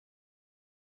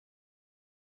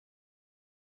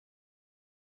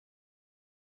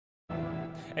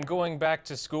And going back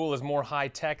to school is more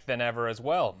high-tech than ever as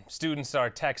well. Students are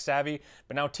tech-savvy,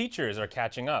 but now teachers are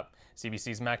catching up.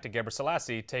 CBC's Magda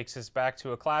Sadler takes us back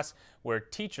to a class where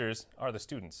teachers are the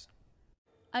students.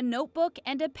 A notebook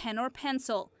and a pen or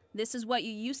pencil. This is what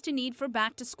you used to need for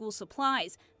back-to-school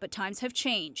supplies, but times have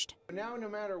changed. Now, no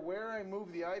matter where I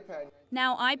move the iPad.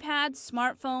 Now iPads,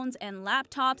 smartphones, and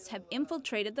laptops have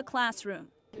infiltrated the classroom.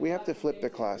 We have to flip the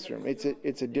classroom. It's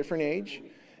a different age.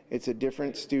 It's a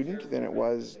different student than it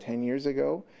was 10 years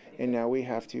ago, and now we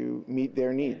have to meet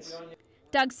their needs.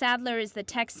 Doug Sadler is the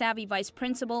tech-savvy vice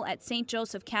principal at St.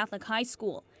 Joseph Catholic High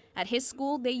School. At his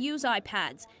school, they use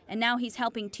iPads, and now he's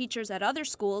helping teachers at other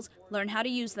schools learn how to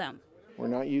use them. We're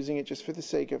not using it just for the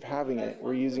sake of having it.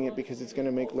 We're using it because it's going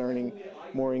to make learning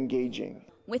more engaging.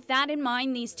 With that in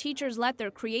mind, these teachers let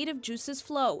their creative juices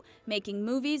flow, making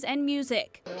movies and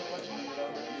music.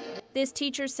 This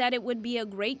teacher said it would be a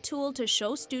great tool to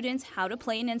show students how to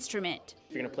play an instrument.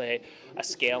 If you're going to play a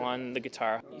scale on the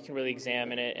guitar, you can really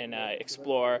examine it and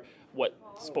explore what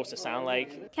it's supposed to sound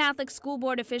like. Catholic school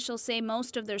board officials say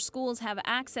most of their schools have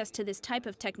access to this type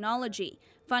of technology.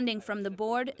 Funding from the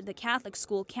board, the Catholic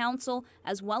School Council,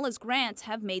 as well as grants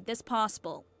have made this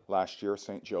possible. Last year,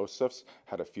 St. Joseph's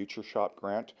had a Future Shop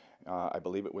grant. I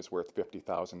believe it was worth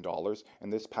 $50,000.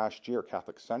 And this past year,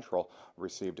 Catholic Central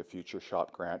received a Future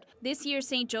Shop grant. This year,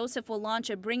 St. Joseph will launch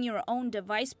a Bring Your Own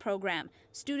Device program.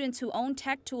 Students who own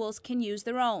tech tools can use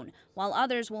their own, while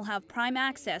others will have prime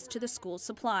access to the school's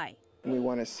supply. We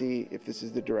want to see if this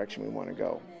is the direction we want to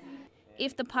go.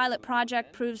 If the pilot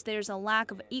project proves there's a lack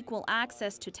of equal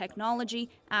access to technology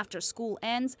after school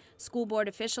ends, school board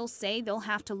officials say they'll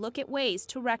have to look at ways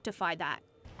to rectify that.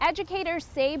 Educators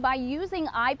say by using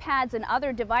iPads and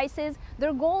other devices,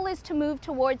 their goal is to move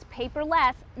towards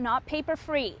paperless, not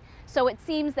paper-free. So it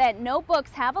seems that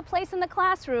notebooks have a place in the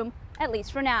classroom, at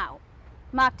least for now.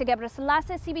 Magda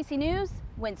Sadler, CBC News,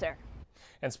 Windsor.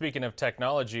 And speaking of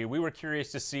technology, we were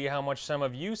curious to see how much some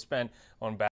of you spent on